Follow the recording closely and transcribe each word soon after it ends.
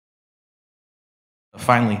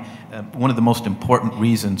Finally, one of the most important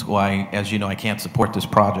reasons why, as you know, I can't support this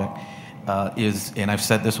project is, and I've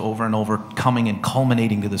said this over and over, coming and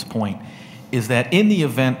culminating to this point, is that in the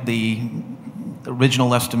event the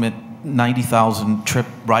original estimate, 90,000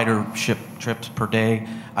 ridership trips per day,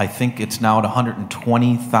 I think it's now at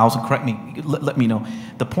 120,000, correct me, let me know.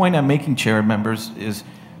 The point I'm making, Chair members, is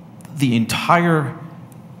the entire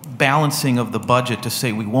balancing of the budget to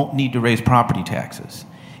say we won't need to raise property taxes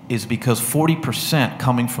is because 40%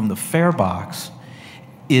 coming from the fare box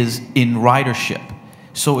is in ridership.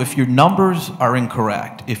 So if your numbers are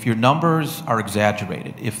incorrect, if your numbers are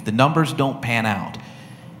exaggerated, if the numbers don't pan out,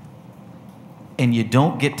 and you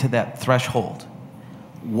don't get to that threshold,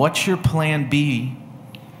 what's your plan B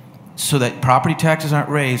so that property taxes aren't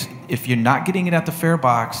raised? If you're not getting it at the fare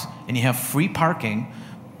box and you have free parking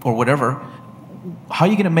or whatever, how are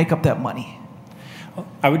you going to make up that money?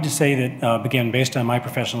 I would just say that, again, based on my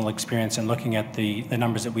professional experience and looking at the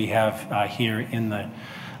numbers that we have here in the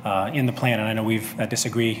plan, and I know we've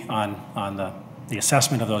disagree on the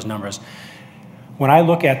assessment of those numbers. When I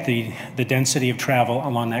look at the density of travel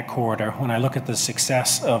along that corridor, when I look at the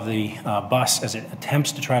success of the bus as it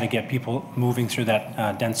attempts to try to get people moving through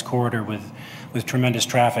that dense corridor with tremendous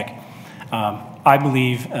traffic, I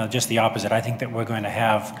believe just the opposite. I think that we're going to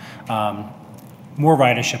have more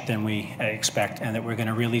ridership than we expect, and that we're going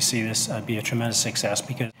to really see this be a tremendous success.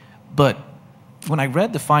 But when I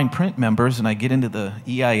read the fine print, members, and I get into the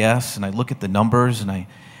EIS and I look at the numbers and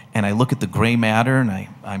I look at the gray matter and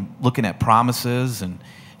I'm looking at promises and,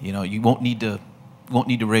 you know, you won't need to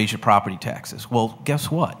raise your property taxes. Well,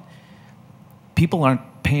 guess what? People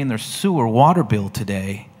aren't paying their sewer water bill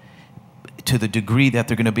today to the degree that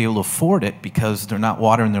they're going to be able to afford it because they're not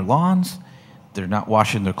watering their lawns. They're not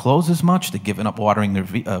washing their clothes as much. They're giving up washing their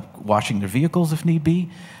vehicles if need be.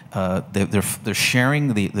 They're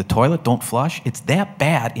sharing the toilet, don't flush. It's that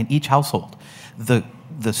bad in each household. The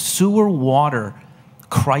sewer water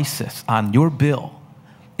crisis on your bill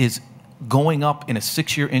is going up in a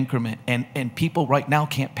 6-year increment, and people right now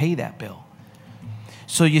can't pay that bill.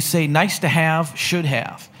 So you say nice to have, should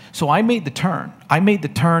have. So I made the turn. I made the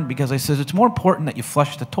turn because I said it's more important that you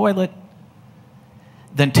flush the toilet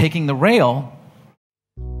than taking the rail.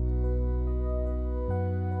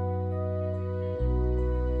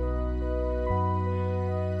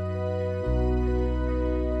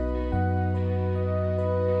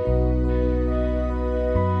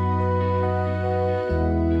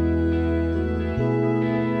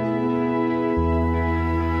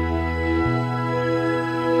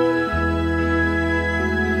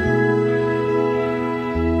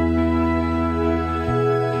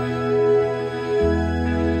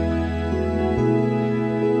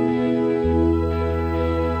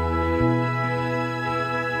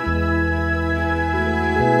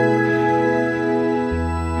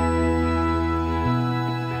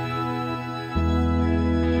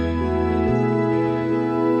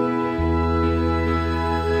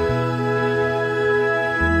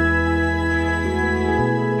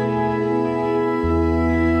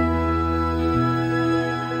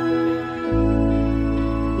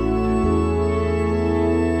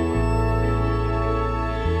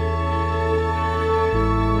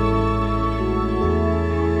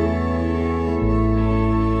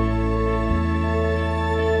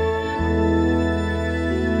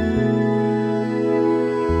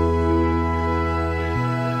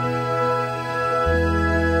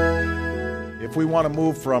 If we want to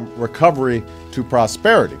move from recovery to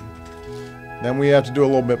prosperity, then we have to do a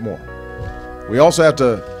little bit more. We also have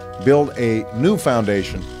to build a new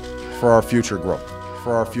foundation for our future growth,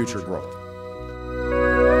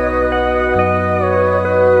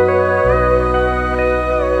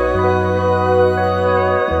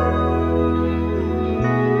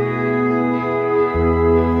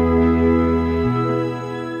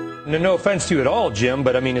 No offense to you at all, Jim,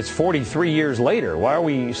 but I mean, it's 43 years later. Why are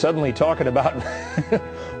we suddenly talking about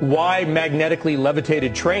why magnetically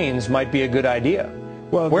levitated trains might be a good idea?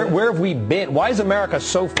 Well, where have we been? Why is America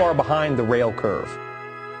so far behind the rail curve?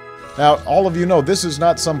 Now, all of you know this is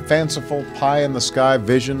not some fanciful pie-in-the-sky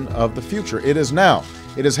vision of the future. It is now.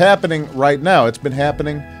 It is happening right now. It's been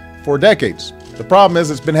happening for decades. The problem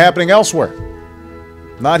is it's been happening elsewhere,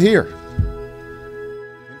 not here.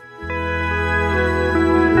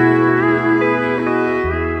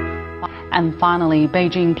 And finally,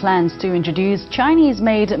 Beijing plans to introduce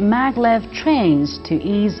Chinese-made maglev trains to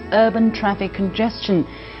ease urban traffic congestion.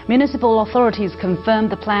 Municipal authorities confirmed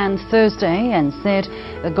the plan Thursday and said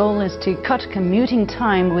the goal is to cut commuting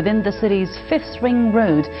time within the city's 5th Ring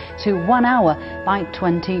Road to 1 hour by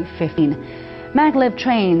 2015. Maglev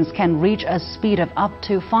trains can reach a speed of up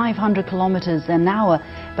to 500 kilometers an hour,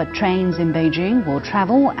 but trains in Beijing will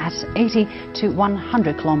travel at 80 to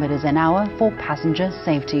 100 kilometers an hour for passenger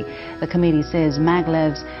safety. The committee says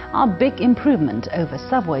maglevs are a big improvement over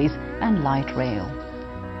subways and light rail.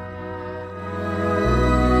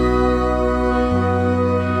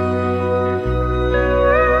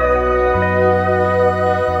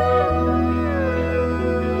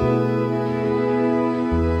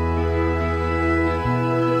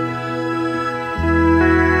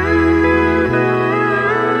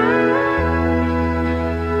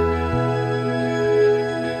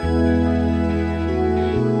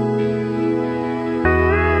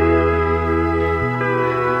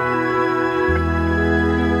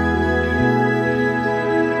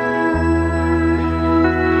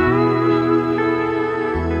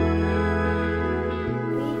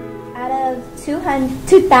 Out of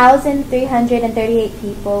 2,338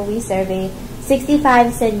 people we surveyed,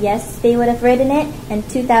 65 said yes, they would have ridden it, and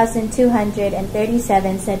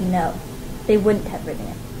 2,237 said no, they wouldn't have ridden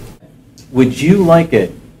it. Would you like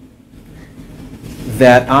it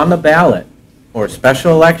that on the ballot or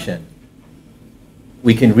special election,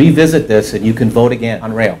 we can revisit this and you can vote again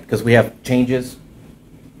on rail? Because we have changes,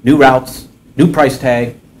 new routes, new price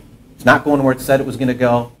tag. It's not going where it said it was going to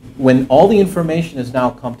go. When all the information has now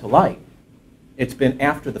come to light, it's been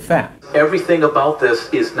after the fact. Everything about this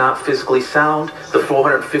is not physically sound. The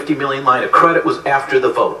 450 million line of credit was after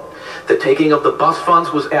the vote. The taking of the bus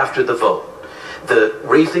funds was after the vote. The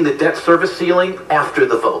raising the debt service ceiling after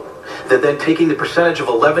the vote. The then taking the percentage of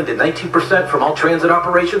 11 to 19% from all transit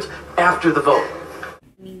operations after the vote.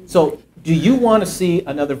 So, do you want to see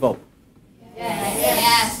another vote?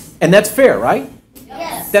 Yes. And that's fair, right?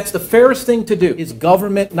 Yes. That's the fairest thing to do, is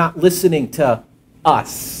government not listening to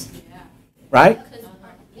us, right?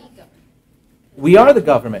 We are the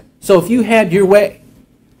government. So if you had your way,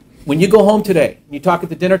 when you go home today, and you talk at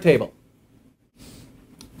the dinner table,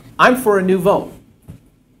 I'm for a new vote.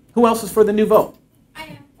 Who else is for the new vote? I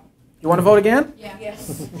am. You want to vote again? Yeah.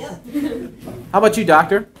 Yes. How about you,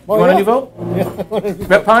 Doctor? You want a new vote?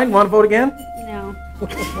 Rep Pine, you want to vote again? No.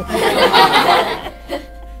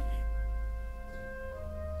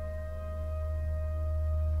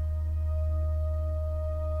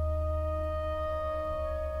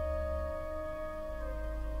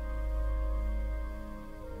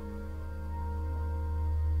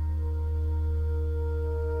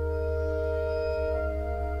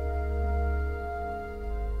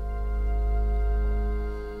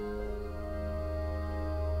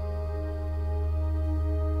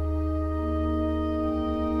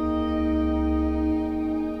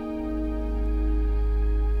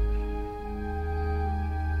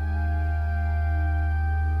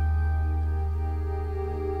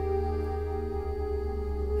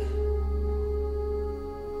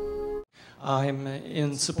 I'm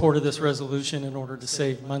in support of this resolution in order to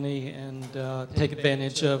save money and take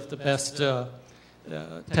advantage of the best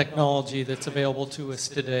technology that's available to us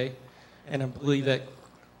today. And I believe that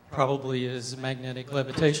probably is magnetic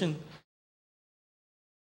levitation.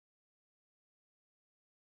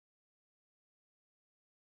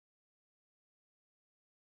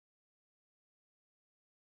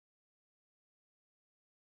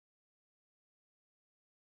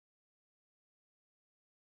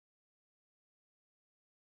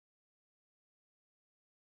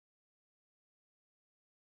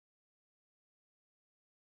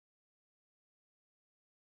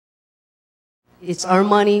 It's our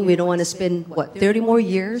money. We don't want to spend, what, 30 more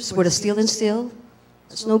years for the steel and steel?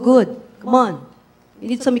 That's no good. Come on. You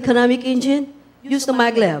need some economic engine? Use the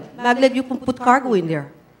maglev. Maglev, you can put cargo in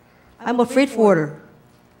there. I'm a freight forwarder.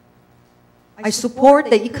 I support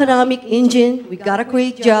the economic engine. We got to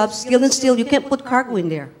create jobs. Steel and steel, you can't put cargo in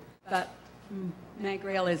there. But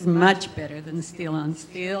MAGRail is much better than steel on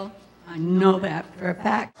steel. I know that for a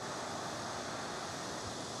fact.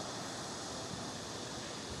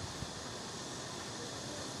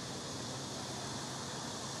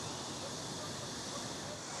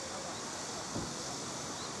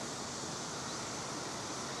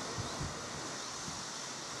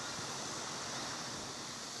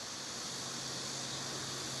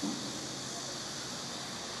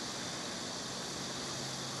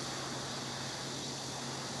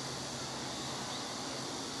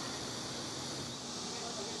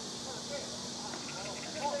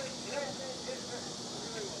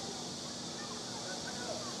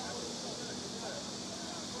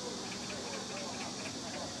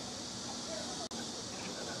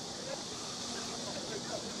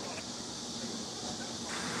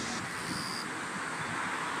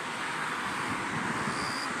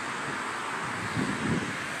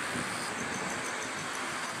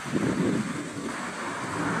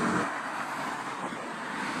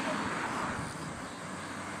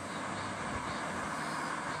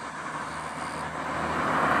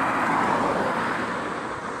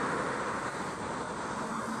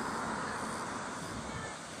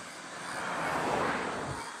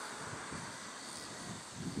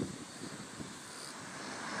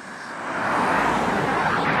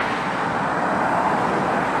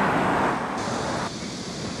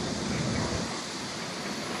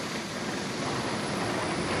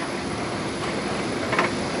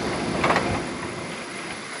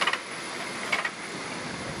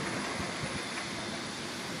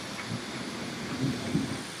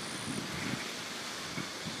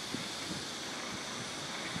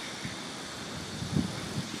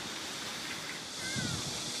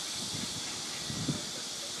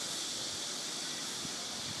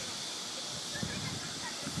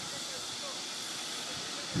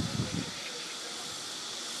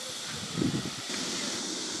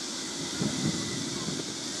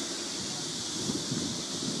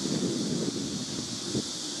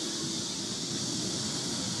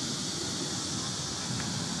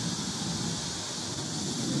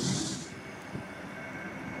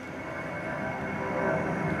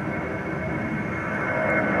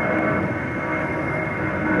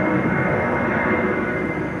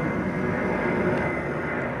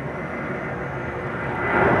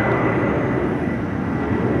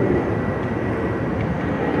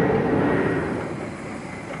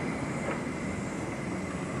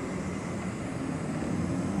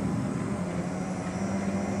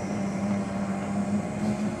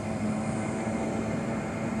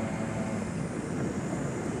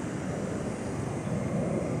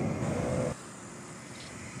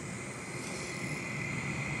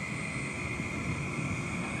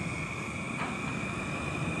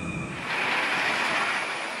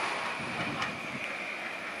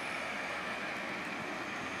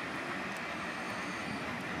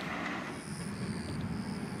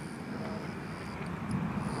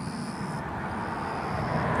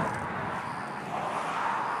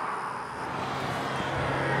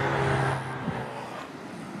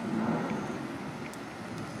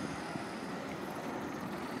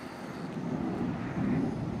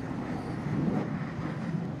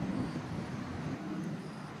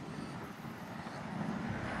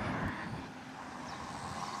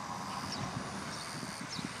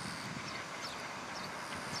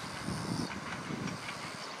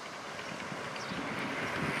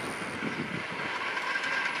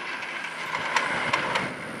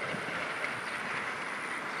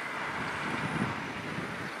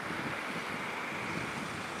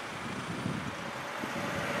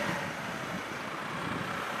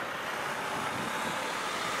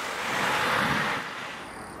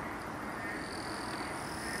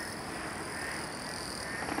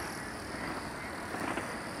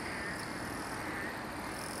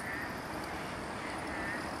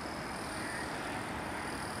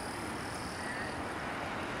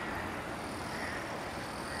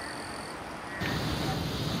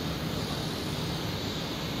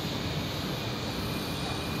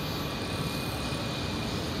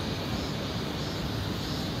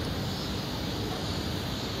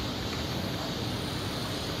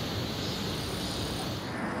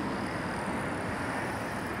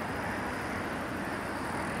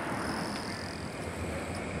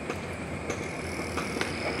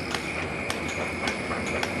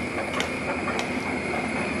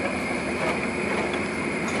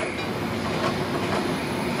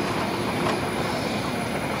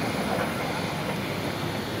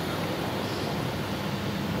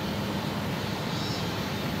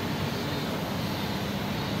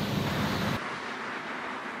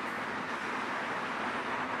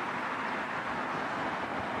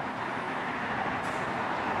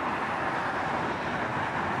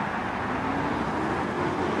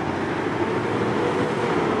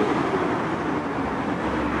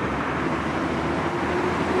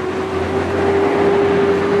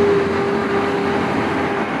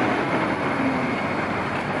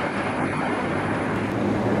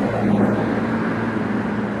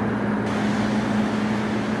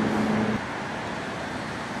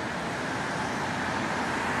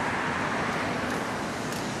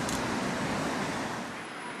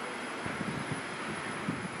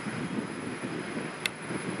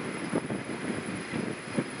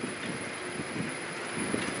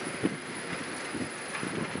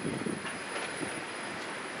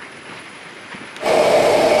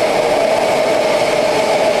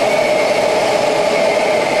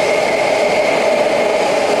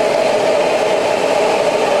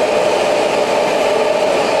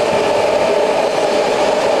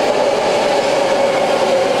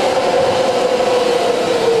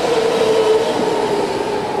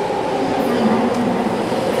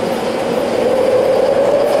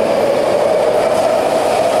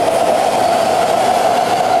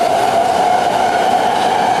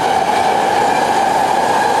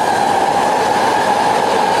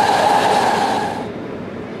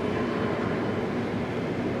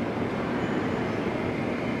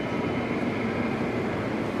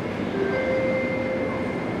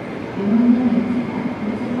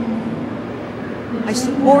 I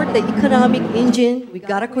support the economic engine. We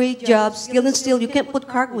gotta create jobs. Steel and steel, you can't put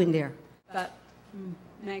cargo in there. But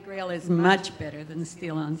MAGLEV is much better than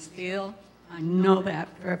steel on steel. I know that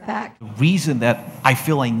for a fact. The reason that I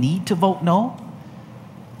feel I need to vote no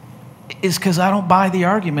is because I don't buy the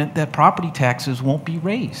argument that property taxes won't be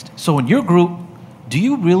raised. So in your group, do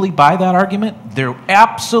you really buy that argument? There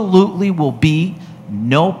absolutely will be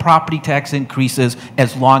no property tax increases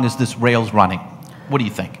as long as this rail's running. What do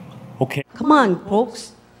you think? Okay. Come on,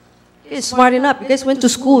 folks. You're smart enough. You guys went to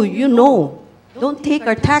school. You know. Don't take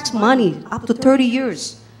our tax money up to 30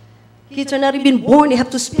 years. Kids are not even born. They have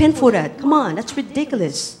to spend for that. Come on. That's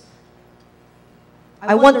ridiculous.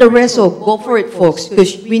 I want the reso. Go for it, folks,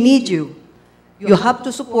 because we need you. You have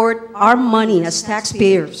to support our money as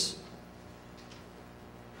taxpayers.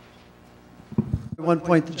 At one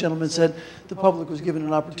point, the gentleman said the public was given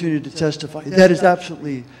an opportunity to testify. That is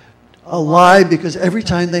absolutely a lie, because every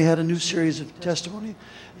time they had a new series of testimony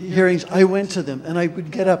hearings, I went to them and I would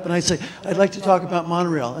get up and I'd say, I'd like to talk about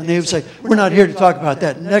monorail. And they would say, we're not here to talk about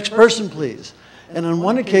that. Next person, please. And on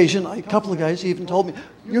one occasion, a couple of guys even told me,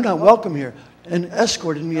 you're not welcome here, and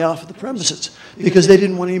escorted me off of the premises because they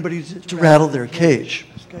didn't want anybody to rattle their cage.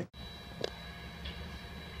 Okay?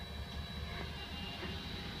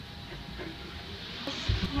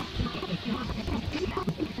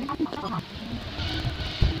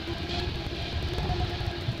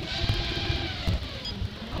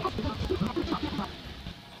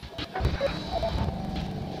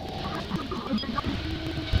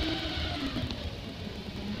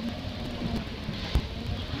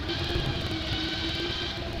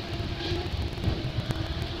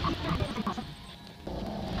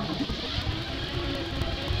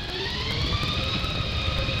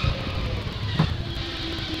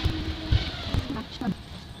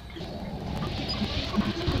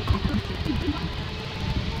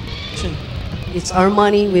 It's our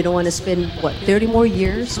money. We don't want to spend, what, 30 more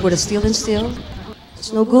years for the steel and steel?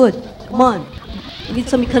 It's no good. Come on. You need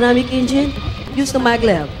some economic engine? Use the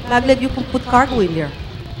MAGLEV. MAGLEV, you can put cargo in there.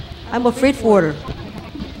 I'm a freight forwarder.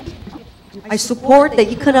 I support the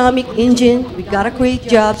economic engine. We gotta create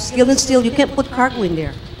jobs. Steel and steel, you can't put cargo in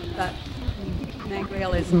there. But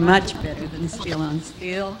MAGLEV is much better than steel on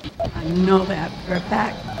steel. I know that for a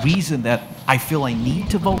fact. Reason that I feel I need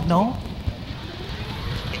to vote no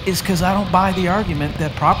is because I don't buy the argument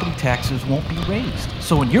that property taxes won't be raised.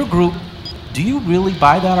 So in your group, do you really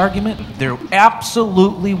buy that argument? There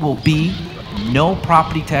absolutely will be no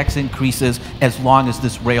property tax increases as long as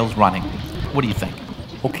this rail's running. What do you think?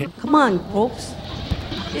 Okay. Come on, folks.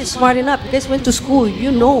 You're smart enough. You guys went to school. You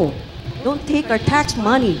know. Don't take our tax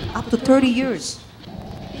money up to 30 years.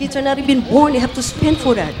 Kids are not even born. They have to spend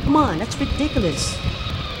for that. Come on. That's ridiculous.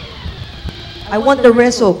 I want the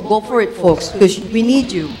reso. Go for it, folks, because we need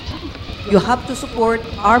you. You have to support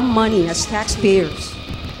our money as taxpayers.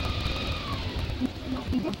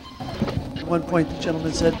 At one point, the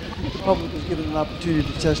gentleman said the public was given an opportunity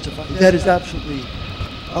to testify. That is absolutely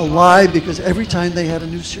a lie, because every time they had a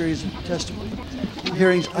new series of testimony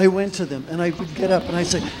hearings, I went to them and I would get up and I'd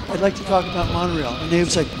say, I'd like to talk about monorail. And they would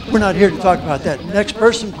say, we're not here to talk about that. Next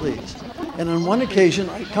person, please. And on one occasion,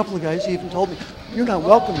 a couple of guys even told me, you're not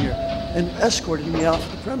welcome here, and escorted me out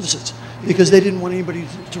of the premises because they didn't want anybody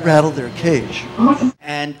to rattle their cage.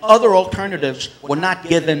 And other alternatives were not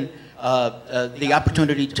given the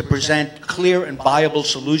opportunity to present clear and viable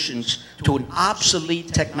solutions to an obsolete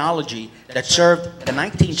technology that served the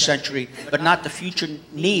 19th century but not the future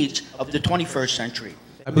needs of the 21st century.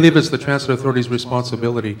 I believe it's the Transit Authority's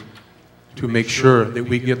responsibility to make sure that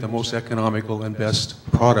we get the most economical and best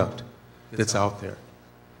product that's out there.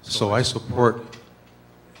 So I support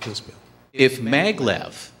this bill. If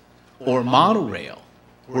MAGLEV or monorail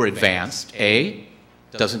were advanced, A,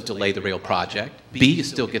 doesn't delay the rail project, B, you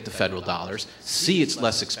still get the federal dollars, C, it's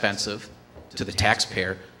less expensive to the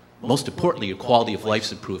taxpayer, most importantly, your quality of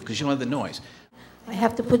life's improved because you don't have the noise. I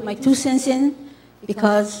have to put my 2 cents in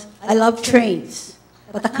because I love trains.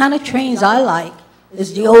 But the kind of trains I like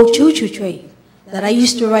is the old choo-choo train that I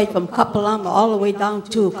used to ride from Kapalama all the way down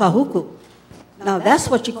to Kahuku. Now that's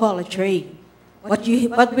what you call a train. What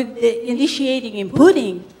with the initiating and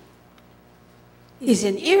putting is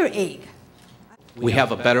an earache. We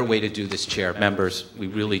have a better way to do this, Chair. Members, we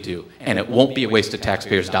really do. And it won't be a waste of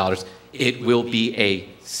taxpayers' dollars. It will be a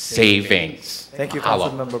savings. Thank you,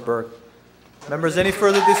 Councilmember Berg. Members, any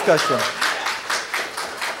further discussion?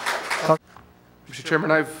 Mr. Chairman,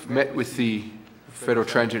 I've met with the Federal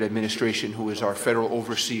Transit Administration, who is our federal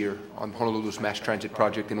overseer on Honolulu's mass transit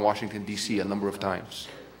project in Washington, D.C. a number of times.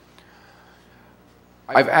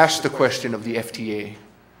 I've asked the question of the FTA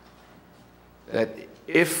that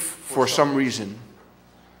if, for some reason,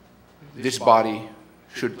 this body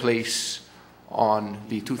should place on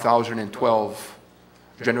the 2012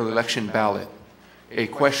 general election ballot a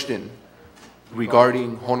question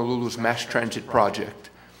regarding Honolulu's mass transit project.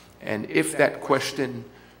 And if that question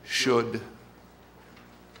should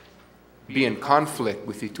be in conflict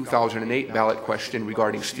with the 2008 ballot question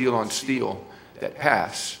regarding steel on steel that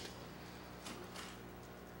passed,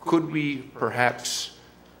 could we perhaps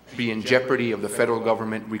be in jeopardy of the federal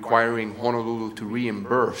government requiring Honolulu to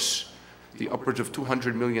reimburse the upwards of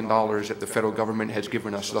 $200 million that the federal government has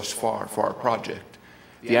given us thus far for our project?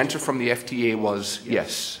 The answer from the FTA was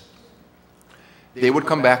yes. They would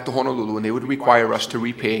come back to Honolulu and they would require us to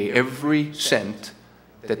repay every cent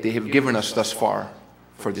that they have given us thus far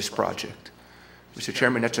for this project. Mr.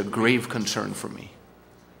 Chairman, that's a grave concern for me.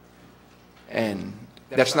 And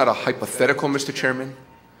that's not a hypothetical, Mr. Chairman.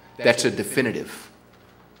 That's a definitive.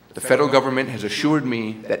 The federal government has assured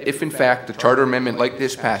me that if, in fact, a charter amendment like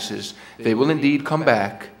this passes, they will indeed come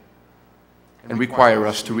back and require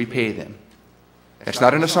us to repay them. That's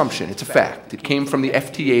not an assumption. It's a fact. It came from the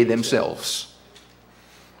FTA themselves.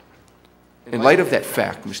 In light of that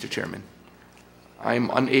fact, Mr. Chairman,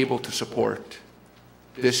 I'm unable to support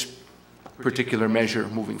this particular measure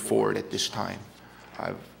moving forward at this time.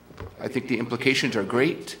 I think the implications are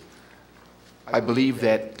great. I believe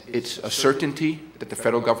that it's a certainty that the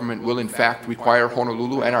federal government will in fact require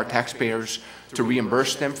Honolulu and our taxpayers to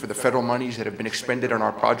reimburse them for the federal monies that have been expended on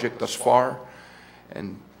our project thus far.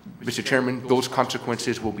 And Mr. Chairman, those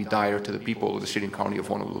consequences will be dire to the people of the city and county of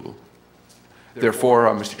Honolulu. Therefore,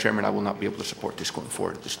 Mr. Chairman, I will not be able to support this going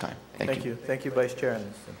forward at this time. Thank you. Thank you, Vice Chair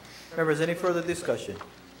Anderson. Members, any further discussion?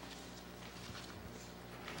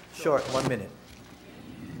 Short, 1 minute.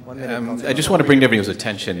 1 minute. I just want to bring to everyone's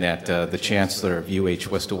attention that the Chancellor of UH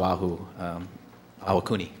West Oahu,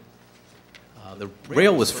 Awakuni, the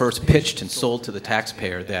rail was first pitched and sold to the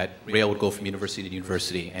taxpayer. That rail would go from university to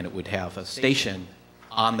university, and it would have a station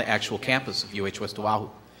on the actual campus of UH West Oahu.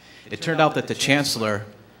 It turned out that the Chancellor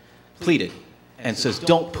pleaded and says,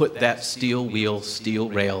 don't put that steel wheel, steel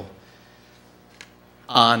rail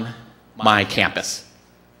on my campus.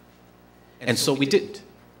 And so we didn't.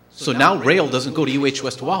 So now rail doesn't go to UH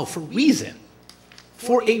West Oahu for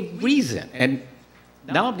a reason. And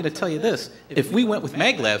now I'm going to tell you this. If we went with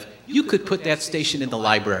MAGLEV, you could put that station in the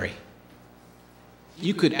library.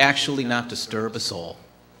 You could actually not disturb a soul.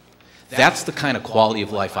 That's the kind of quality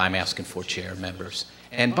of life I'm asking for, Chair, members.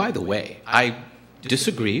 And by the way, I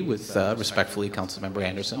disagree with, respectfully, Councilmember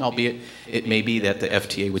Anderson, albeit it may be that the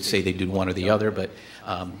FTA would say they do one or the other, but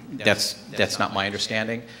that's not my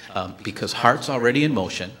understanding, because HART's already in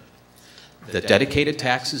motion, the dedicated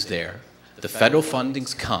tax is there, the federal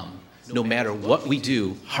funding's come. No matter what we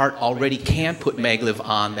do, HART already can put MAGLEV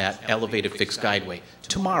on that elevated fixed guideway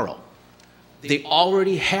tomorrow. They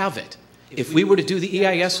already have it. If we were to do the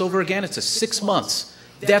EIS over again, it's a 6 months.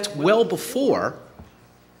 That's well before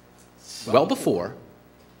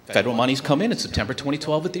federal monies come in September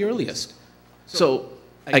 2012 at the earliest. So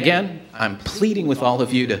again, I'm pleading with all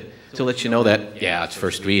of you to let you know that, yeah, it's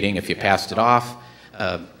first reading. If you passed it off,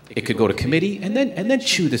 it could go to committee and then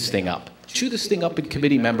chew this thing up. Chew this thing up in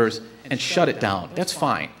committee, members, and shut it down. That's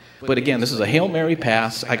fine. But again, this is a Hail Mary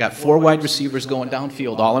pass. I got 4 wide receivers going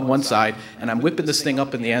downfield all on one side, and I'm whipping this thing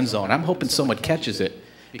up in the end zone. I'm hoping someone catches it,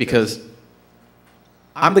 because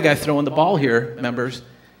I'm the guy throwing the ball here, members,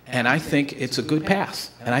 and I think it's a good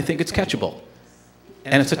pass, and I think it's catchable.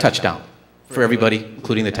 And it's a touchdown for everybody,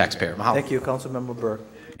 including the taxpayer. Mahalo. Thank you, Councilmember Berg.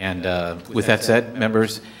 And with that said,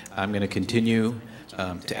 members, I'm going to continue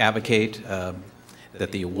to advocate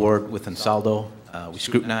that the award with Ansaldo we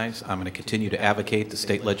scrutinize. I'm going to continue to advocate the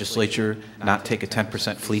state legislature not take a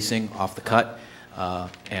 10% fleecing off the cut.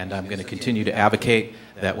 And I'm going to continue to advocate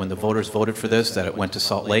that when the voters voted for this, that it went to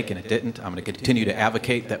Salt Lake and it didn't. I'm going to continue to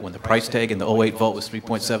advocate that when the price tag in the 08 vote was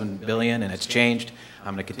 $3.7 billion and it's changed,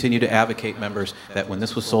 I'm going to continue to advocate, members, that when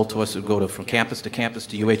this was sold to us, it would go from campus to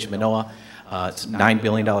UH Manoa. It's a $9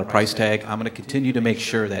 billion price tag. I'm going to continue to make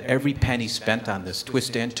sure that every penny spent on this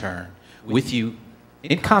twist and turn with you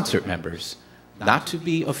in concert, members, not to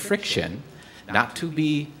be a friction, not to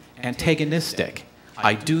be antagonistic.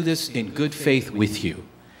 I do this in good faith with you.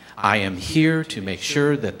 I am here to make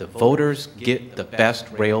sure that the voters get the best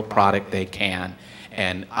rail product they can.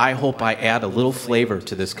 And I hope I add a little flavor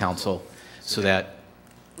to this council so that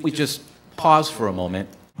we just pause for a moment.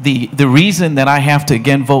 The reason that I have to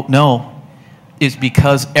again vote no is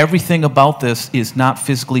because everything about this is not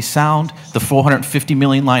physically sound. The $450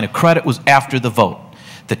 million line of credit was after the vote.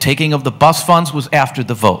 The taking of the bus funds was after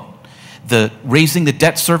the vote. The raising the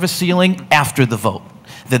debt service ceiling after the vote.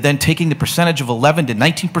 They're then taking the percentage of 11 to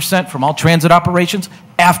 19% from all transit operations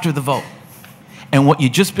after the vote. And what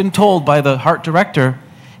you've just been told by the HART director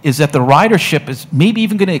is that the ridership is maybe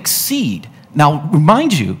even going to exceed. Now,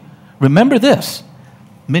 remember this,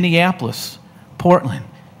 Minneapolis, Portland,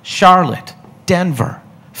 Charlotte, Denver,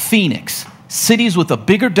 Phoenix, cities with a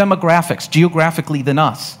bigger demographics geographically than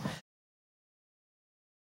us.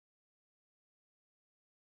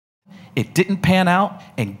 It didn't pan out,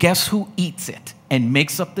 and guess who eats it and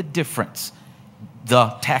makes up the difference? The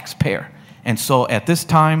taxpayer. And so at this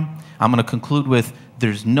time, I'm going to conclude with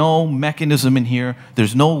there's no mechanism in here,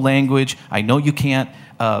 there's no language. I know you can't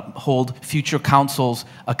hold future councils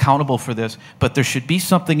accountable for this, but there should be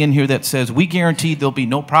something in here that says we guarantee there'll be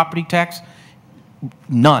no property tax.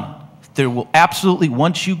 None. There will absolutely,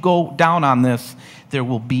 once you go down on this, there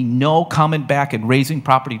will be no coming back and raising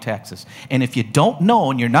property taxes. And if you don't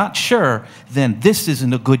know and you're not sure, then this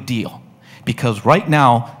isn't a good deal. Because right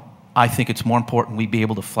now, I think it's more important we be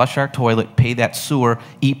able to flush our toilet, pay that sewer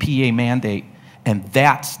EPA mandate, and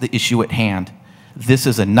that's the issue at hand. This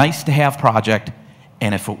is a nice-to-have project,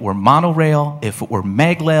 and if it were monorail, if it were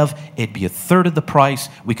maglev, it'd be a third of the price.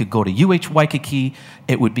 We could go to UH Waikiki.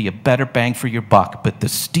 It would be a better bang for your buck. But the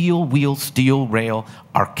steel wheel, steel rail,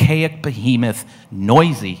 archaic behemoth,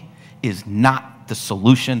 noisy, is not the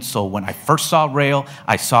solution. So when I first saw rail,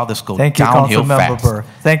 I saw this go downhill fast. Berg.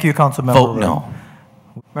 Thank you, Councilmember Vote Berg. no.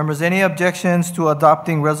 Members, any objections to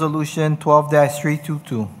adopting Resolution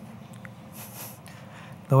 12-322?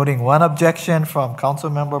 Noting one objection from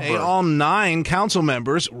Councilmember Berg. All 9 council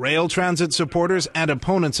members, rail transit supporters and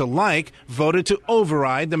opponents alike, voted to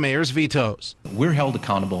override the mayor's vetoes. We're held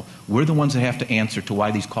accountable. We're the ones that have to answer to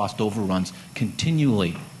why these cost overruns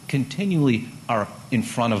continually are in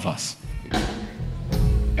front of us.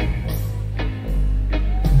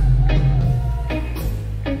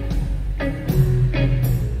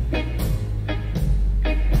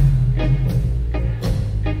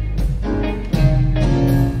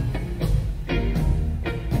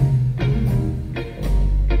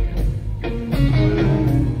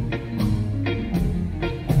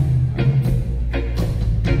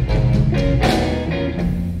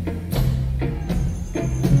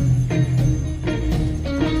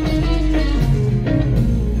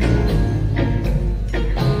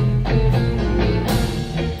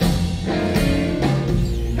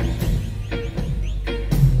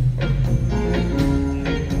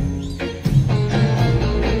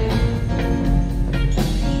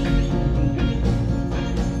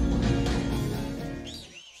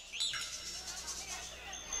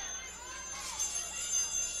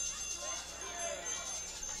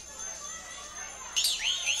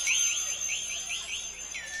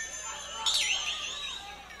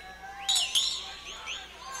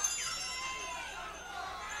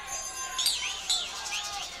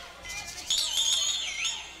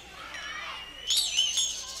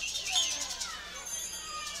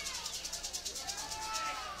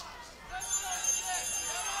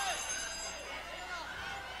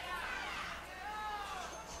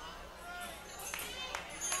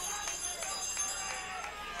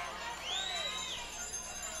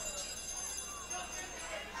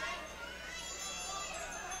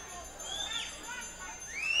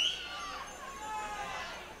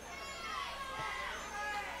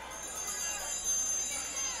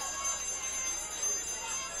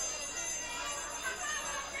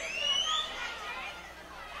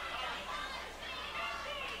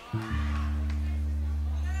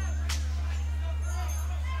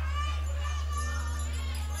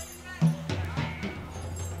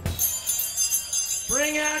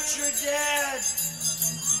 Bring out your dead.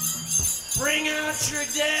 Bring out your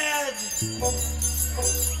dead.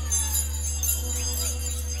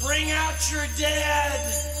 Bring out your dead.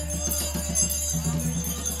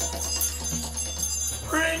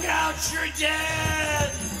 Bring out your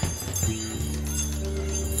dead.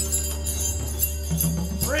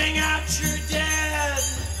 Bring out your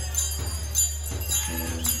dead.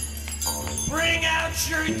 Bring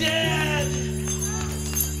out your dead.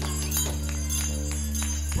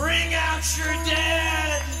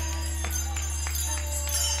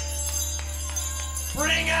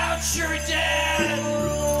 Bring out your dead.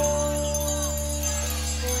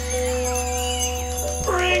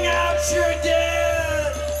 Bring out your dead. Bring out your dead.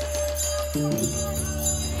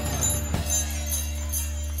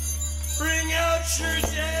 Bring out your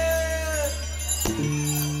dead.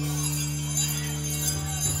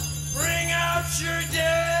 Bring out your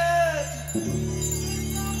dead.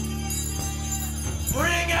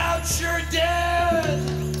 Bring out your dead.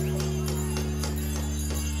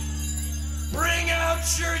 Bring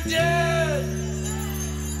out your dead.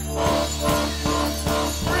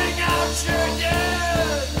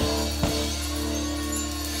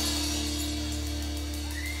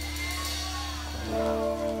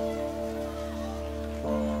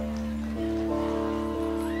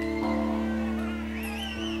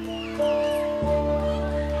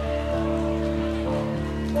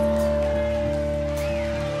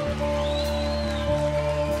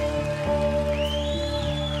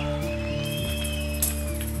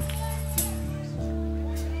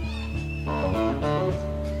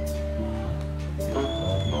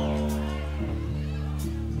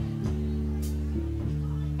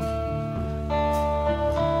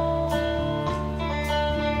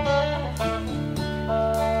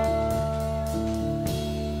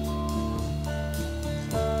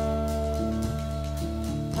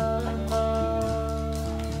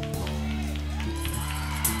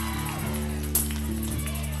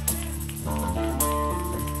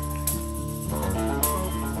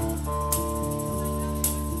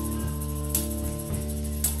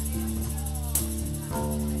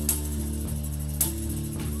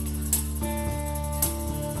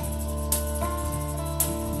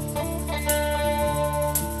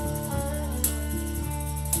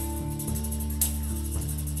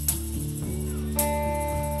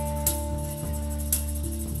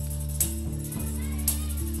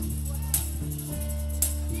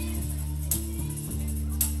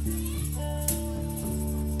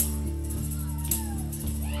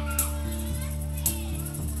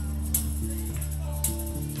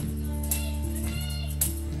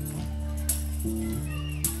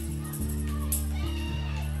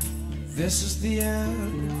 This is the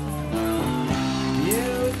end,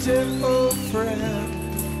 beautiful friend.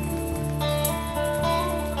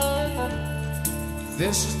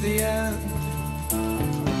 This is the end,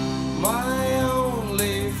 my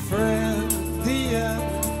only friend. The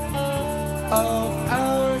end of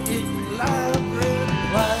our elaborate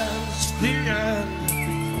plans. The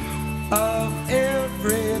end of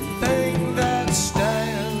everything that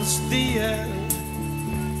stands. The end,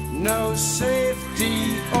 no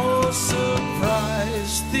safety or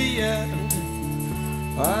surprise. The end,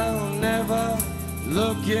 I'll never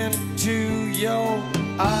look into your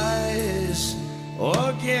eyes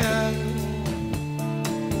again.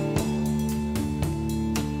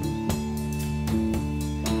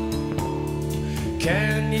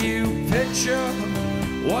 Can you picture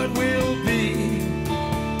what will be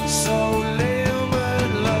so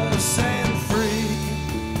limitless and free,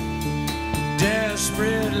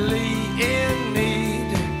 desperately in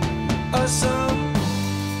need of some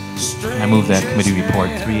strange. I move that Committee Report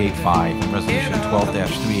 385 and Resolution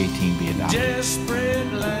 12-318 be adopted.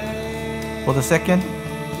 Desperate land. For the second?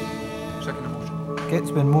 Second motion. Okay,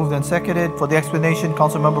 it's been moved and seconded. For the explanation,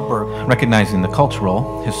 Councilmember Berg. Recognizing the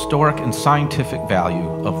cultural, historic, and scientific value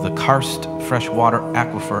of the karst freshwater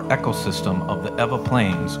aquifer ecosystem of the Ewa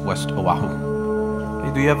Plains, West Oahu.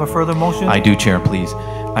 Okay, do you have a further motion? I do, Chair, please.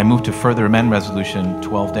 I move to further amend Resolution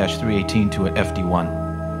 12-318 to an FD1.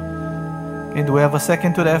 Okay, do we have a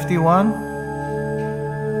second to the FD1?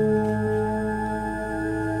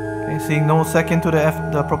 Okay, seeing no second to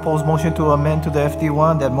the proposed motion to amend to the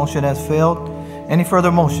FD1, that motion has failed. Any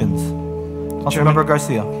further motions? Councilmember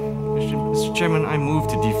Garcia. Mr. Chairman, I move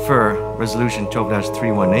to defer Resolution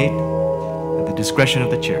 12-318 at the discretion of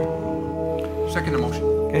the Chair. Second motion.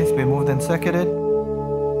 Okay, it's been moved and seconded.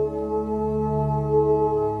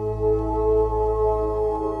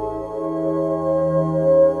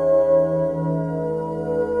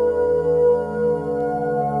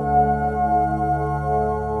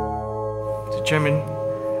 Mr. Chairman,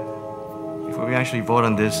 before we actually vote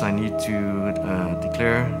on this, I need to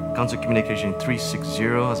declare Council Communication 360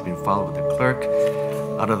 has been filed with the clerk.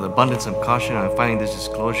 Out of the abundance of caution, I'm filing this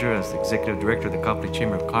disclosure as the Executive Director of the Kapolei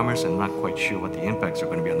Chamber of Commerce. I'm not quite sure what the impacts are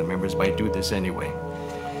going to be on the members, but I do this anyway.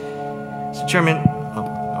 Mr. Chairman,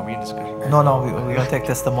 are we in discussion? No, we're going to take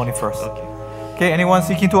testimony first. Okay, anyone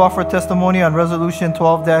seeking to offer testimony on Resolution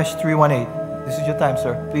 12-318? This is your time,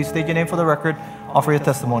 sir. Please state your name for the record. Offer your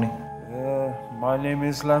testimony. My name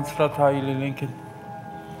is Lansrat Haile Lincoln.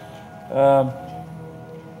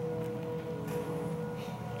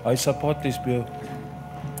 I support this bill.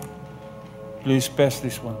 Please pass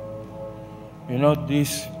this one. You know,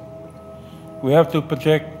 we have to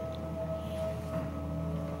protect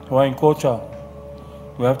Hawaiian culture.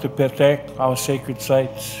 We have to protect our sacred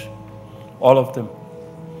sites, all of them.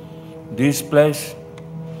 This place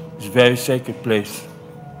is a very sacred place.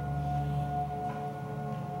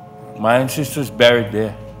 My ancestors buried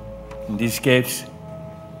there, in these caves.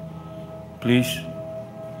 Please,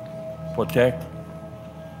 protect.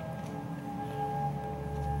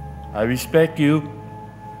 I respect you,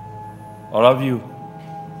 all of you.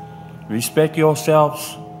 Respect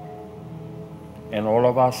yourselves, and all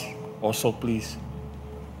of us also, please.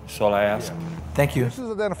 That's all I ask. Thank you. This is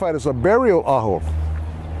identified as a burial aho,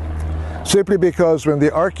 simply because when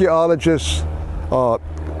the archaeologists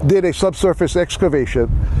did a subsurface excavation,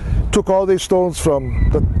 took all these stones from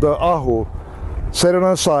the aho, set it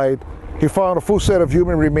on the side, he found a full set of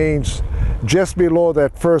human remains just below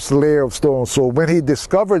that first layer of stones. So when he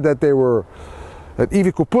discovered that they were at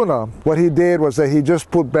Ivikupuna, what he did was that he just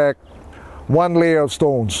put back one layer of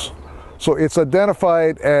stones. So it's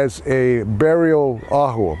identified as a burial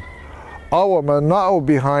aho. Our mana'o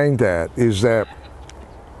behind that is that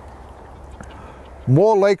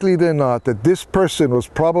more likely than not that this person was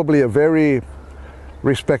probably a very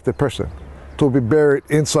respected person to be buried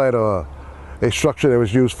inside a structure that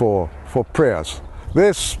was used for prayers.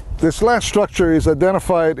 This last structure is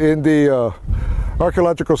identified in the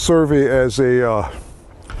archaeological survey as a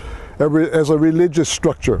religious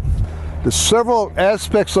structure. There's several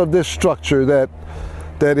aspects of this structure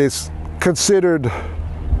that is considered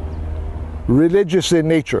religious in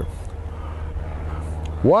nature.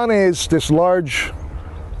 One is this large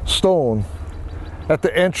stone at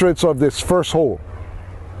the entrance of this first hole.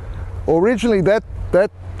 Originally that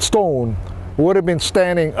stone would have been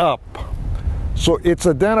standing up, so it's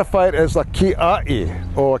identified as a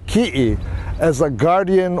ki'ai or ki'i, as a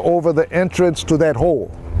guardian over the entrance to that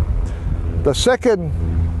hole. The second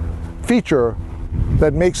feature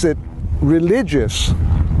that makes it religious,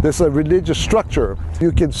 there's a religious structure.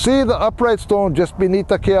 You can see the upright stone just beneath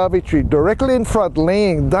the kiawe tree. Directly in front,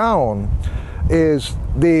 laying down, is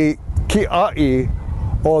the ki'ai,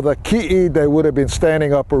 or the ki'i that would have been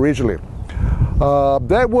standing up originally.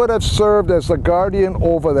 That would have served as a guardian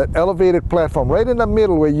over that elevated platform. Right in the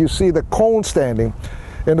middle where you see the cone standing,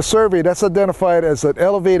 in the survey that's identified as an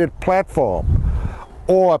elevated platform,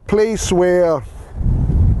 or a place where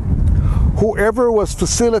whoever was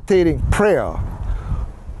facilitating prayer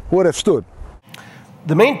would have stood.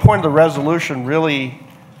 The main point of the resolution really,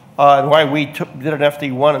 and why we did an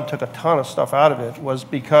FD1 and took a ton of stuff out of it, was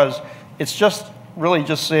because it's just really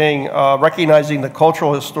just saying, recognizing the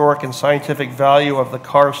cultural, historic, and scientific value of the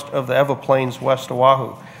karst of the Ewa Plains west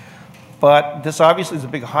Oahu. But this obviously is a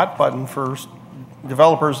big hot button for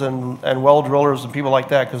developers and well drillers and people like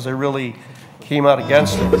that, because they really came out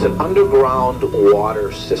against it. It's an underground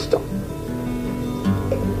water system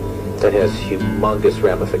that has humongous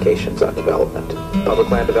ramifications on development. Public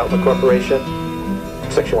Land Development Corporation,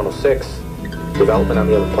 Section 106, development on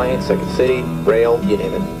the Ewa Plains, Second City, rail, you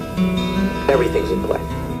name it. Everything's in play.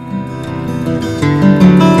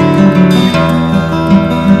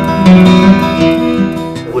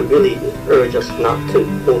 I would really urge us not to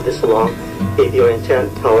move this along. If your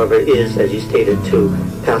intent, however, is, as you stated, to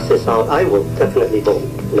pass this out, I will definitely vote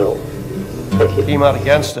no. Thank you. Came out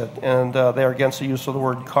against it, and they're against the use of the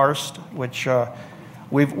word karst, which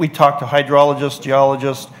we talked to hydrologists,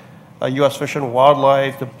 geologists, U.S. Fish and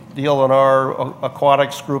Wildlife, the DLNR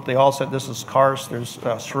aquatics group. They all said this is karst. There's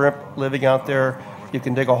shrimp living out there. You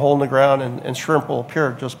can dig a hole in the ground, and shrimp will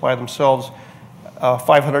appear just by themselves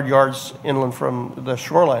 500 yards inland from the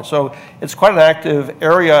shoreline. So it's quite an active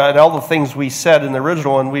area, and all the things we said in the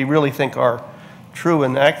original one we really think are true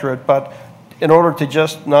and accurate. But in order to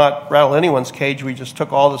just not rattle anyone's cage, we just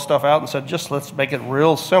took all the stuff out and said, just let's make it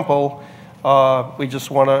real simple. We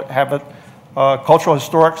just want to have it, cultural,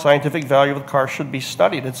 historic, scientific value of the karst should be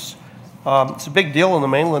studied. It's a big deal in the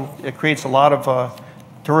mainland. It creates a lot of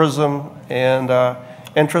tourism and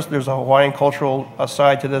interest. There's a Hawaiian cultural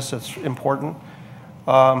side to this that's important.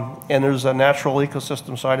 And there's a natural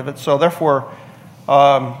ecosystem side of it. So therefore,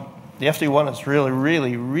 the FD1 is really,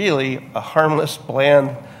 really, really a harmless,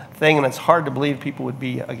 bland thing, and it's hard to believe people would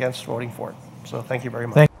be against voting for it. So thank you very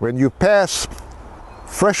much. When you pass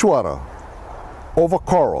fresh water over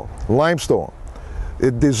coral, limestone,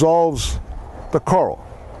 it dissolves the coral.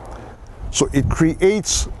 So it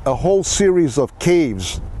creates a whole series of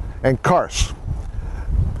caves and karsts.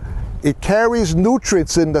 It carries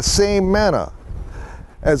nutrients in the same manner.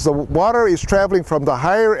 As the water is traveling from the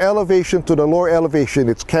higher elevation to the lower elevation,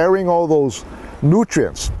 it's carrying all those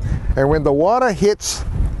nutrients. And when the water hits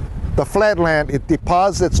the flatland, it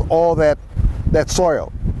deposits all that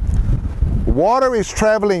soil. Water is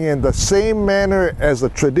traveling in the same manner as a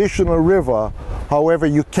traditional river, however,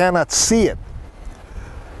 you cannot see it.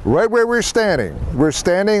 Right where we're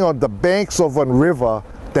standing on the banks of a river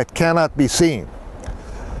that cannot be seen.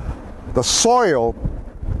 The soil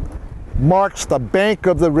marks the bank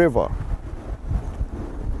of the river.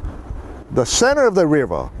 The center of the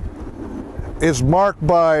river is marked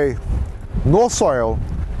by no soil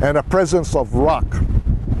and a presence of rock.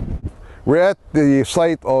 We're at the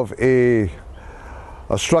site of a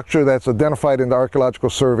structure that's identified in the archaeological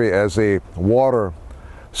survey as a water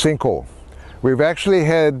sinkhole. We've actually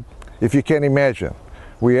had, if you can imagine,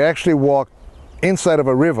 we actually walked inside of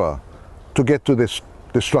a river to get to this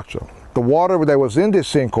structure. The water that was in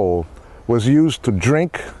this sinkhole was used to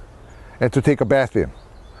drink and to take a bath in.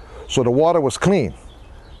 So the water was clean,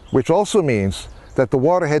 which also means that the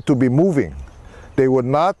water had to be moving. They would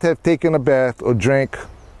not have taken a bath or drank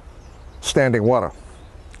standing water.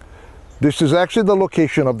 This is actually the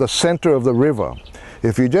location of the center of the river.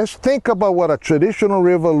 If you just think about what a traditional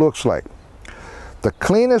river looks like, the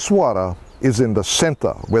cleanest water is in the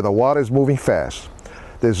center where the water is moving fast.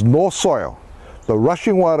 There's no soil. The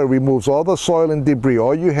rushing water removes all the soil and debris.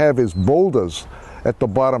 All you have is boulders at the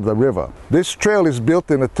bottom of the river. This trail is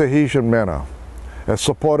built in a Tahitian manner and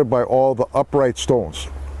supported by all the upright stones.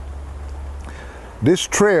 This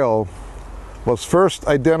trail was first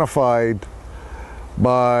identified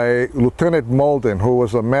by Lieutenant Malden, who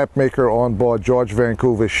was a map maker on board George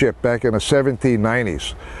Vancouver's ship back in the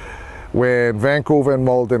 1790s, when Vancouver and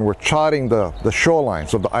Malden were charting the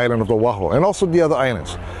shorelines of the island of Oahu and also the other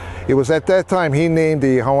islands. It was at that time he named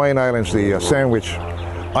the Hawaiian Islands the Sandwich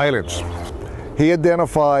Islands. He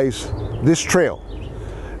identifies this trail.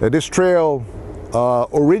 This trail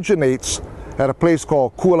originates at a place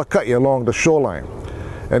called Kualaka'i along the shoreline.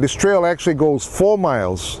 And this trail actually goes 4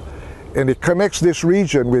 miles, and it connects this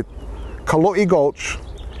region with Kalo'i Gulch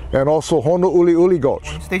and also Honouliuli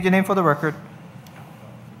Gulch. State your name for the record.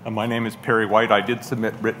 My name is Perry White. I did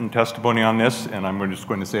submit written testimony on this, and I'm just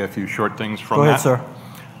going to say a few short things from Go that. ahead, sir.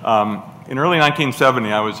 In early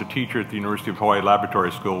 1970, I was a teacher at the University of Hawaii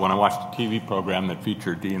Laboratory School when I watched a TV program that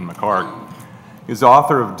featured Dean McHarg. He's the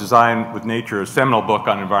author of Design with Nature, a seminal book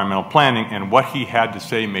on environmental planning, and what he had to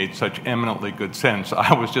say made such eminently good sense.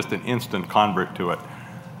 I was just an instant convert to it.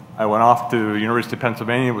 I went off to University of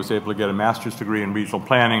Pennsylvania, was able to get a master's degree in regional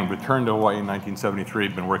planning, and returned to Hawaii in 1973,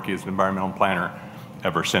 been working as an environmental planner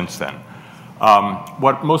ever since then.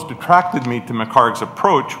 What most attracted me to McHarg's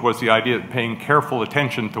approach was the idea that paying careful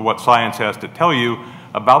attention to what science has to tell you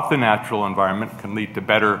about the natural environment can lead to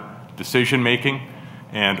better decision making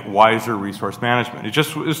and wiser resource management.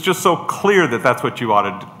 It's just so clear that that's what you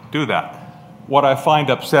ought to do that. What I find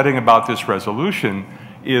upsetting about this resolution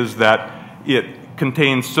is that it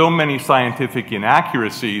contains so many scientific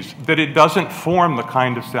inaccuracies that it doesn't form the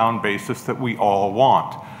kind of sound basis that we all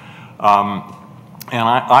want. And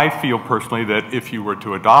I feel personally that if you were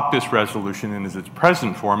to adopt this resolution in its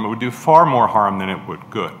present form, it would do far more harm than it would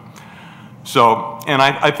good. So, and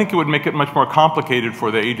I think it would make it much more complicated for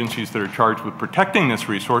the agencies that are charged with protecting this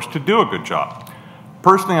resource to do a good job.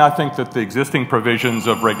 Personally, I think that the existing provisions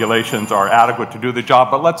of regulations are adequate to do the job,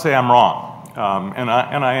 but let's say I'm wrong. And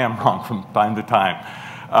I am wrong from time to time.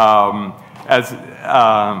 I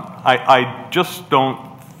just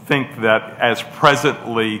don't think that as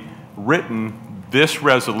presently written, this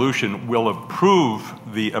resolution will improve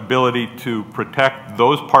the ability to protect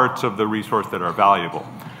those parts of the resource that are valuable.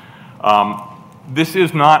 This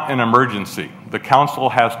is not an emergency. The Council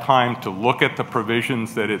has time to look at the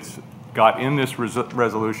provisions that it's got in this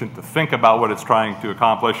resolution, to think about what it's trying to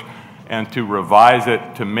accomplish, and to revise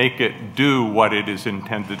it to make it do what it is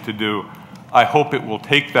intended to do. I hope it will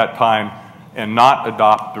take that time and not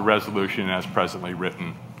adopt the resolution as presently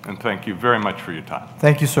written. And thank you very much for your time.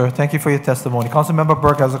 Thank you, sir. Thank you for your testimony. Councilmember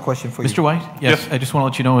Berg has a question for you. Mr. White? Yes. I just want to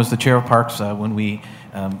let you know, as the chair of Parks, when we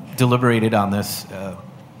deliberated on this,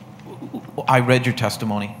 I read your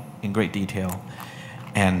testimony in great detail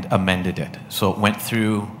and amended it. So it went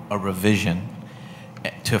through a revision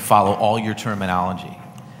to follow all your terminology.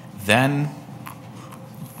 Then,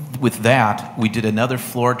 with that, we did another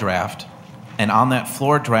floor draft, and on that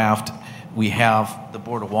floor draft, we have the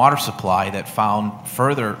Board of Water Supply that found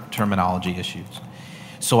further terminology issues.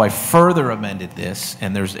 So I further amended this,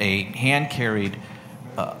 and there's a hand-carried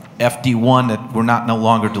FD1 that we're no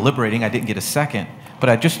longer deliberating. I didn't get a second, but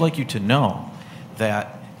I'd just like you to know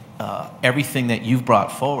that everything that you've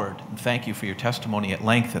brought forward, and thank you for your testimony at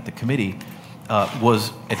length at the committee,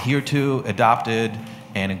 was adhered to, adopted,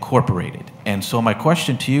 and incorporated. And so my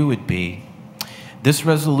question to you would be, this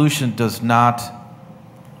resolution does not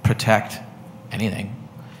protect anything.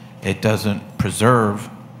 It doesn't preserve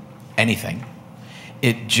anything.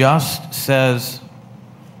 It just says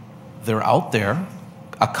they're out there,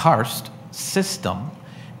 a karst system,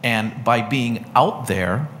 and by being out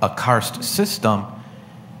there, a karst system,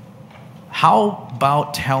 how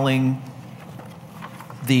about telling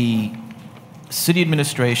the city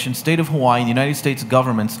administration, state of Hawaii, and the United States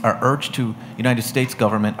governments are urged to, United States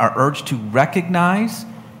government are urged to recognize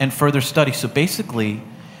and further study. So basically,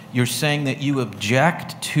 you're saying that you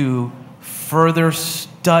object to further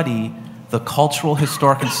study the cultural,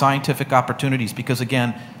 historic, and scientific opportunities because,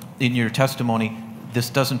 again, in your testimony, this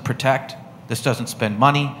doesn't protect, this doesn't spend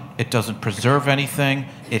money, it doesn't preserve anything,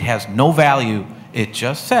 it has no value. It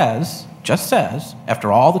just says, after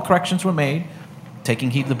all the corrections were made,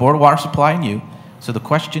 taking heed of the Board of Water Supply and you, so the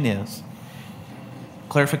question is,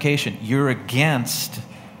 clarification, you're against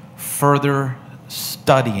further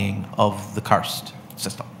studying of the karst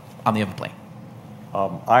system on the other plane?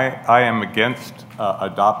 I am against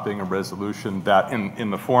adopting a resolution that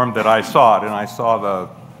in the form that I saw it, and I saw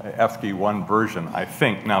the FD1 version, I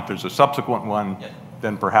think. Now, if there's a subsequent one,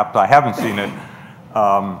 then perhaps I haven't seen it.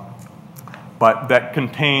 But that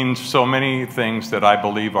contains so many things that I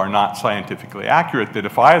believe are not scientifically accurate that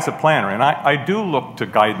if I, as a planner, and I do look to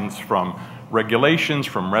guidance from regulations,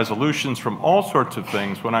 from resolutions, from all sorts of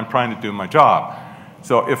things when I'm trying to do my job.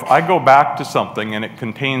 So if I go back to something and it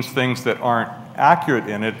contains things that aren't accurate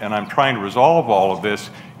in it and I'm trying to resolve all of this,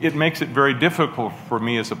 it makes it very difficult for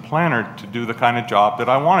me as a planner to do the kind of job that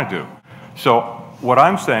I want to do. So what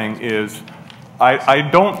I'm saying is I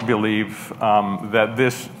don't believe that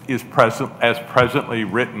this is as presently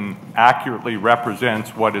written accurately represents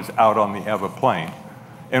what is out on the EVA plain.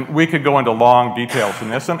 And we could go into long details in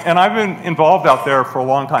this. And I've been involved out there for a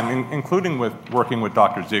long time, including with working with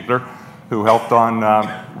Dr. Ziegler, who helped on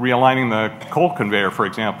realigning the coal conveyor, for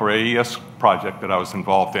example, AES project that I was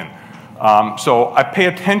involved in. So I pay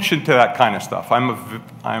attention to that kind of stuff.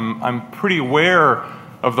 I'm pretty aware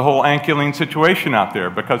of the whole Ankyline situation out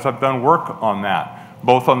there because I've done work on that,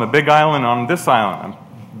 both on the Big Island and on this island.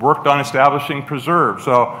 I've worked on establishing preserves.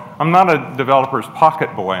 So I'm not a developer's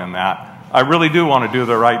pocket boy on that. I really do want to do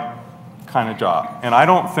the right kind of job. And I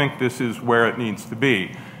don't think this is where it needs to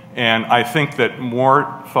be. And I think that more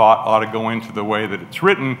thought ought to go into the way that it's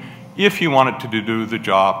written if you want it to do the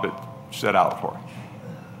job it's set out for.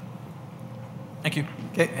 Thank you.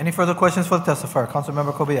 Okay, any further questions for the testifier?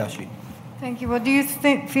 Councilmember Kobayashi. Thank you. Well, do you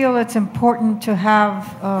feel it's important to have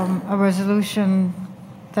a resolution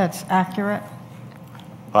that's accurate?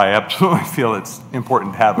 I absolutely feel it's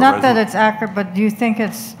important to have a Not resolution. that it's accurate, but do you think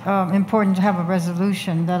it's important to have a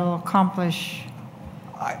resolution that'll accomplish?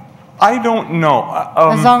 I don't know.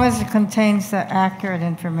 As long as it contains the accurate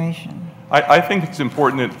information. I think it's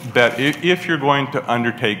important that if you're going to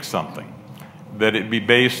undertake something, that it be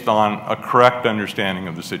based on a correct understanding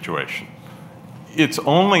of the situation. It's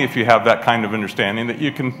only if you have that kind of understanding that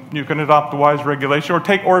you can adopt a wise regulation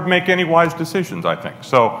or make any wise decisions, I think.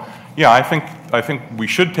 So, yeah, I think we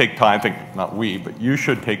should take time. I think not we, but you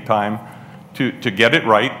should take time to get it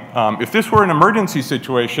right. If this were an emergency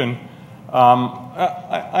situation,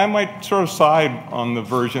 I might sort of side on the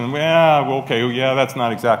version, okay, yeah, that's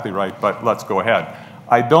not exactly right, but let's go ahead.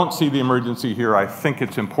 I don't see the emergency here. I think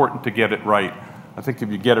it's important to get it right. I think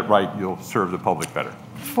if you get it right, you'll serve the public better.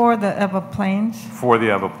 For the EVA planes? For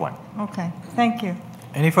the EVA plane. Okay, thank you.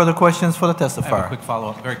 Any further questions for the testifier? I have a quick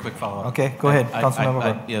follow-up, very quick follow-up. Okay, go ahead,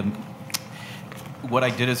 Councilmember Berg. What I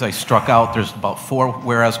did is I struck out, there's about 4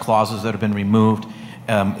 whereas clauses that have been removed.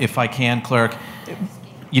 If I can, clerk,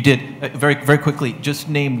 you did, very quickly, just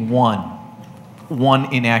name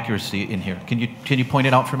one inaccuracy in here. Can you point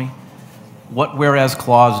it out for me? What whereas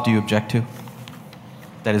clause do you object to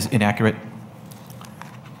that is inaccurate?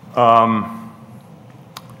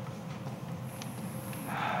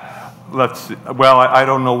 Let's see. Well, I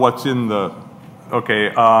don't know what's in the,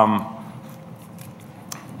 okay,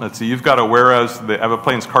 let's see, you've got a whereas the EVA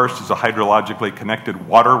Plains Karst is a hydrologically connected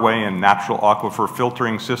waterway and natural aquifer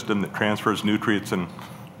filtering system that transfers nutrients and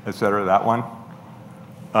et cetera, that one.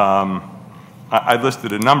 I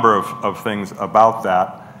listed a number of things about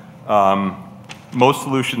that. Most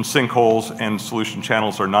solution sinkholes and solution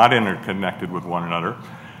channels are not interconnected with one another.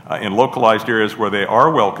 In localized areas where they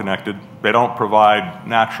are well connected, they don't provide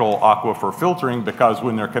natural aquifer filtering because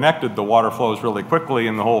when they're connected, the water flows really quickly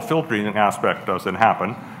and the whole filtering aspect doesn't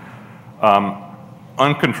happen.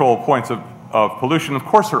 Uncontrolled points of pollution, of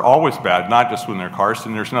course, are always bad, not just when they're karst,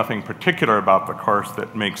 and there's nothing particular about the karst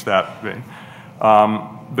that makes that thing.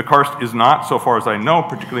 The karst is not, so far as I know,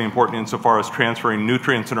 particularly important insofar as transferring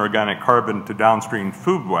nutrients and organic carbon to downstream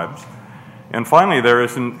food webs. And finally, there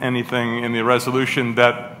isn't anything in the resolution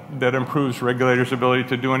that improves regulators' ability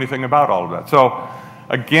to do anything about all of that. So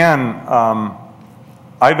again,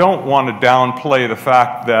 I don't want to downplay the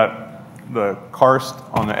fact that the karst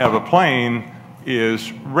on the EVA plain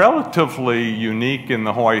is relatively unique in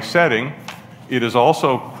the Hawaii setting. It is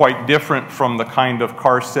also quite different from the kind of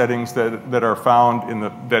karst settings that are found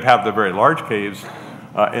that have the very large caves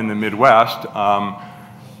in the Midwest.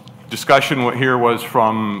 Discussion here was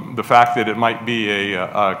from the fact that it might be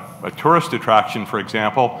a tourist attraction, for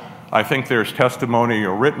example. I think there's testimony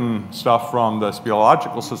or written stuff from the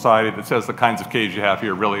Speleological Society that says the kinds of caves you have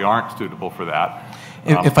here really aren't suitable for that.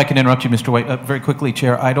 If I can interrupt you, Mr. White, very quickly,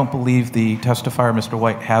 Chair, I don't believe the testifier, Mr.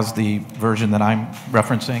 White, has the version that I'm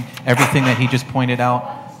referencing. Everything that he just pointed out,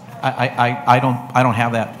 I don't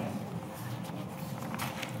have that.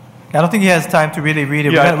 I don't think he has time to really read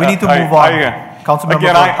it. Yeah, we need to move on. Councilmember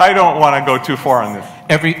again, I don't want to go too far on this.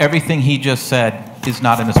 Everything he just said is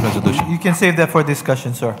not in this resolution. You can save that for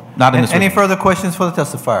discussion, sir. Not in this Any further questions for the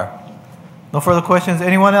testifier? No further questions.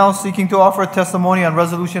 Anyone else seeking to offer testimony on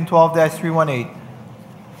Resolution 12-318?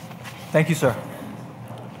 Thank you, sir.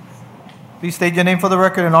 Please state your name for the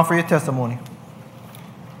record and offer your testimony.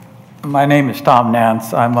 My name is Tom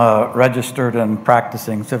Nance. I'm a registered and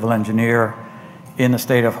practicing civil engineer in the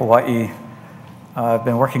state of Hawaii. I've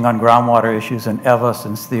been working on groundwater issues in EVA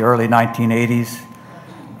since the early 1980s.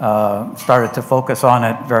 started to focus on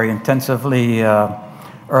it very intensively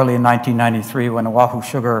early in 1993 when Oahu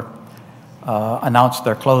Sugar announced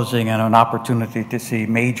their closing and an opportunity to see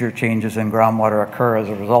major changes in groundwater occur as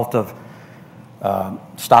a result of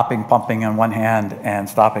stopping pumping on one hand and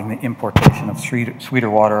stopping the importation of sweeter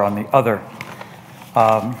water on the other.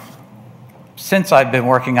 Since I've been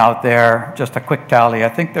working out there, just a quick tally, I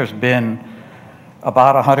think there's been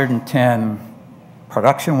about 110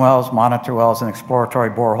 production wells, monitor wells, and exploratory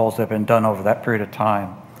boreholes that have been done over that period of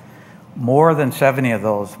time. More than 70 of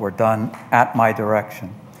those were done at my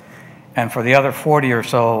direction. And for the other 40 or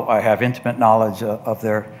so, I have intimate knowledge of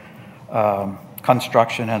their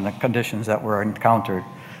construction and the conditions that were encountered.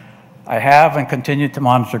 I have and continue to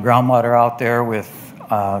monitor groundwater out there with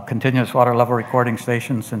continuous water level recording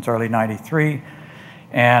stations since early '93.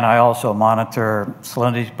 And I also monitor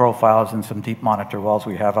salinity profiles and some deep monitor wells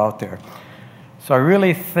we have out there. So I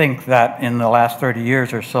really think that in the last 30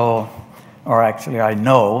 years or so, or actually I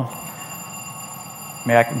know,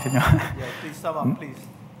 may I continue? Yeah, please sum up, please.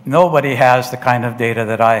 Nobody has the kind of data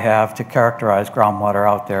that I have to characterize groundwater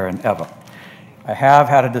out there in EVA. I have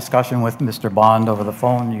had a discussion with Mr. Bond over the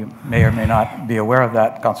phone. You may or may not be aware of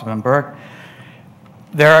that, Councilman Berg.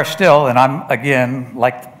 There are still, and I'm, again,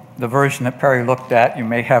 like the version that Perry looked at, you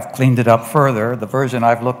may have cleaned it up further. The version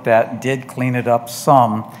I've looked at did clean it up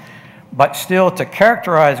some, but still to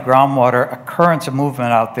characterize groundwater occurrence of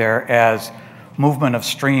movement out there as movement of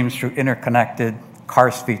streams through interconnected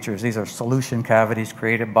karst features. These are solution cavities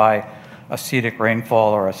created by acetic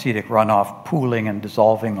rainfall or acetic runoff pooling and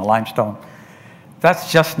dissolving the limestone.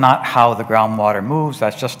 That's just not how the groundwater moves.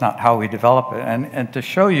 That's just not how we develop it. And to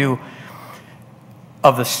show you,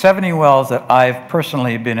 of the 70 wells that I've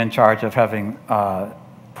personally been in charge of having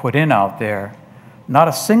put in out there, not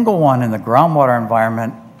a single one in the groundwater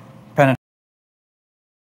environment penetrated.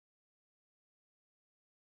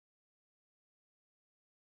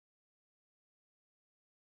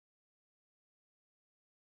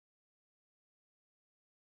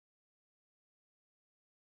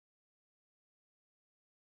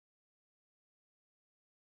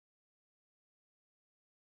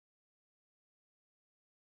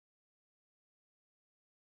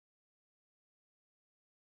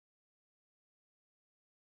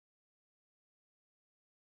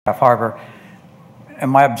 Harbor.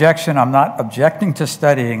 And my objection, I'm not objecting to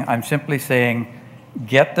studying, I'm simply saying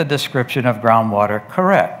get the description of groundwater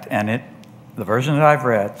correct. And the version that I've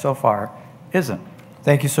read so far isn't.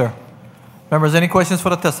 Thank you, sir. Members, any questions for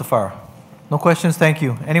the testifier? No questions, thank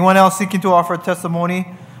you. Anyone else seeking to offer testimony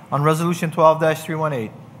on Resolution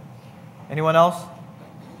 12-318? Anyone else?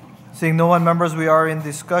 Seeing no one, members, we are in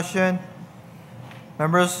discussion.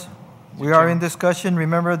 Members, we are in discussion.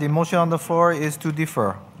 Remember, the motion on the floor is to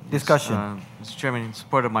defer. Discussion. Mr. Chairman, in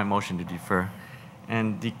support of my motion to defer,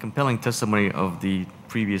 and the compelling testimony of the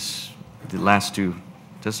last two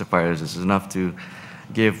testifiers is enough to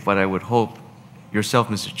give what I would hope yourself,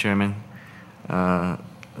 Mr. Chairman,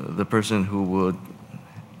 the person who would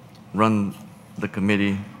run the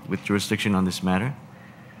committee with jurisdiction on this matter,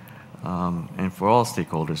 and for all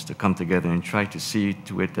stakeholders to come together and try to see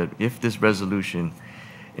to it that if this resolution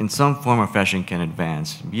in some form or fashion can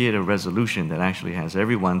advance, be it a resolution that actually has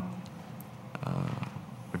everyone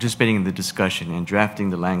participating in the discussion and drafting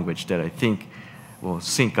the language that I think will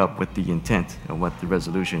sync up with the intent of what the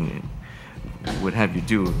resolution would have you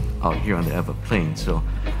do out here on the EVA plain. So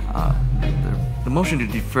the motion to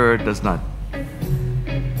defer does not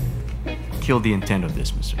kill the intent of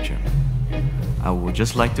this, Mr. Chairman. I would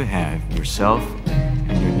just like to have yourself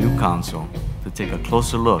and your new council to take a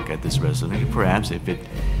closer look at this resolution. Perhaps if it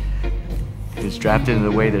is drafted in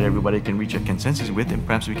a way that everybody can reach a consensus with, then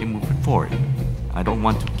perhaps we can move it forward. I don't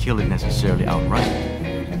want to kill it necessarily outright.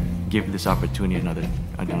 Give this opportunity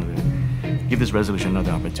give this resolution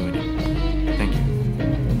another opportunity. Thank you.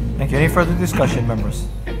 Thank you. Any further discussion, members?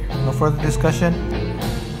 No further discussion?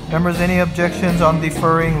 Members, any objections on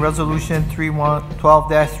deferring Resolution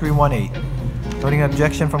 12-318? Noting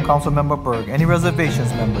objection from Councilmember Berg. Any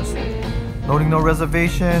reservations, members? Noting no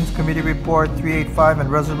reservations, Committee Report 385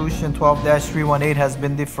 and Resolution 12-318 has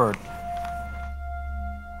been deferred.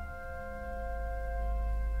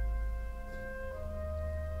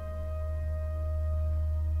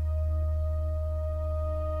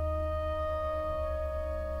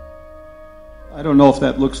 I don't know if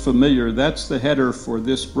that looks familiar. That's the header for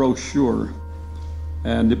this brochure.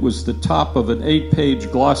 And it was the top of an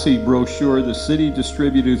 8-page glossy brochure the city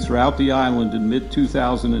distributed throughout the island in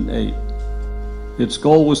mid-2008. Its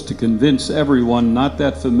goal was to convince everyone not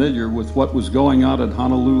that familiar with what was going on at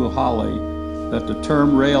Honolulu Hale that the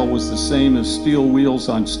term rail was the same as steel wheels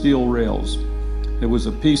on steel rails. It was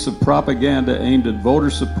a piece of propaganda aimed at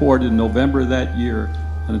voter support in November that year,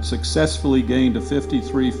 and it successfully gained a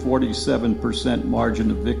 53-47%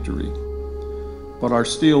 margin of victory. But are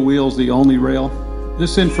steel wheels the only rail?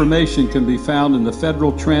 This information can be found in the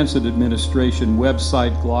Federal Transit Administration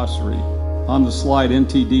website glossary. On the slide,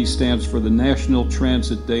 NTD stands for the National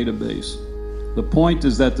Transit Database. The point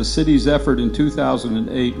is that the city's effort in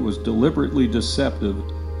 2008 was deliberately deceptive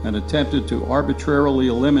and attempted to arbitrarily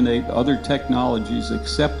eliminate other technologies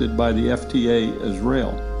accepted by the FTA as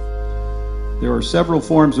rail. There are several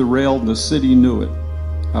forms of rail and the city knew it.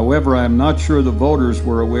 However, I am not sure the voters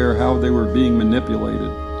were aware how they were being manipulated.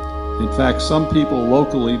 In fact, some people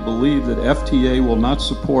locally believe that FTA will not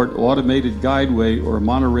support automated guideway or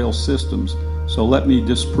monorail systems, so let me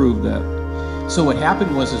disprove that. So what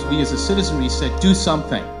happened was we as a citizenry said, do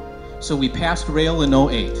something. So we passed rail in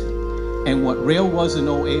 08. And what rail was in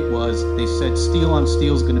 08 was, they said steel on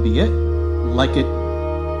steel is going to be it. Like it,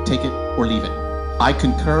 take it, or leave it. I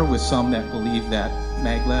concur with some that believe that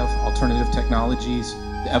MAGLEV, alternative technologies,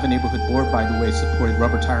 the EVA Neighborhood Board, by the way, supported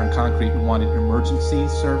rubber tire and concrete and wanted emergency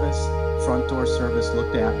service, front door service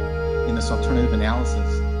looked at in this alternative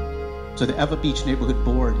analysis. So the EVA Beach Neighborhood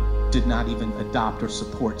Board did not even adopt or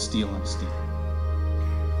support steel on steel.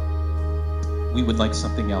 We would like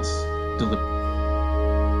something else delivered.